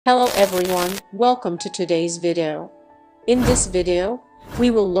Hello everyone, welcome to today's video. In this video,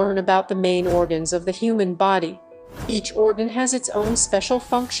 we will learn about the main organs of the human body. Each organ has its own special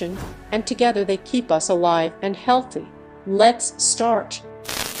function, and together they keep us alive and healthy. Let's start.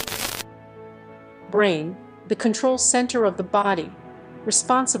 Brain, the control center of the body,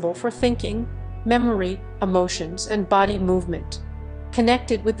 responsible for thinking, memory, emotions, and body movement.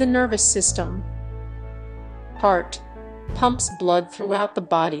 Connected with the nervous system. Heart, pumps blood throughout the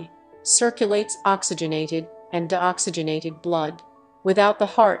body, circulates oxygenated and deoxygenated blood. Without the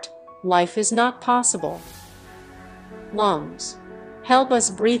heart, life is not possible. Lungs help us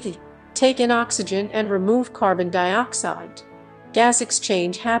breathe, take in oxygen and remove carbon dioxide. Gas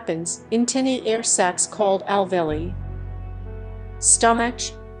exchange happens in tiny air sacs called alveoli. Stomach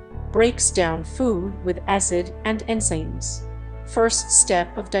breaks down food with acid and enzymes. First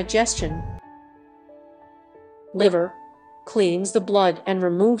step of digestion. Liver cleans the blood and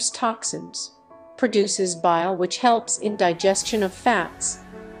removes toxins, produces bile which helps in digestion of fats,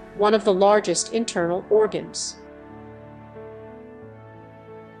 one of the largest internal organs.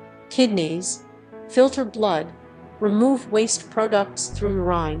 Kidneys filter blood, remove waste products through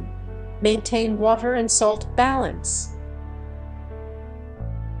urine, maintain water and salt balance.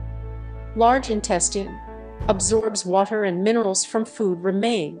 Large intestine absorbs water and minerals from food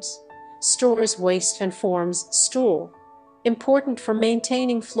remains, stores waste and forms stool, important for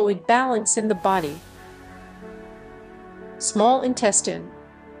maintaining fluid balance in the body. Small intestine,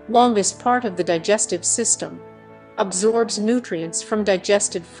 longest part of the digestive system, absorbs nutrients from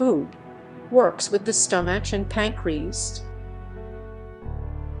digested food, works with the stomach and pancreas.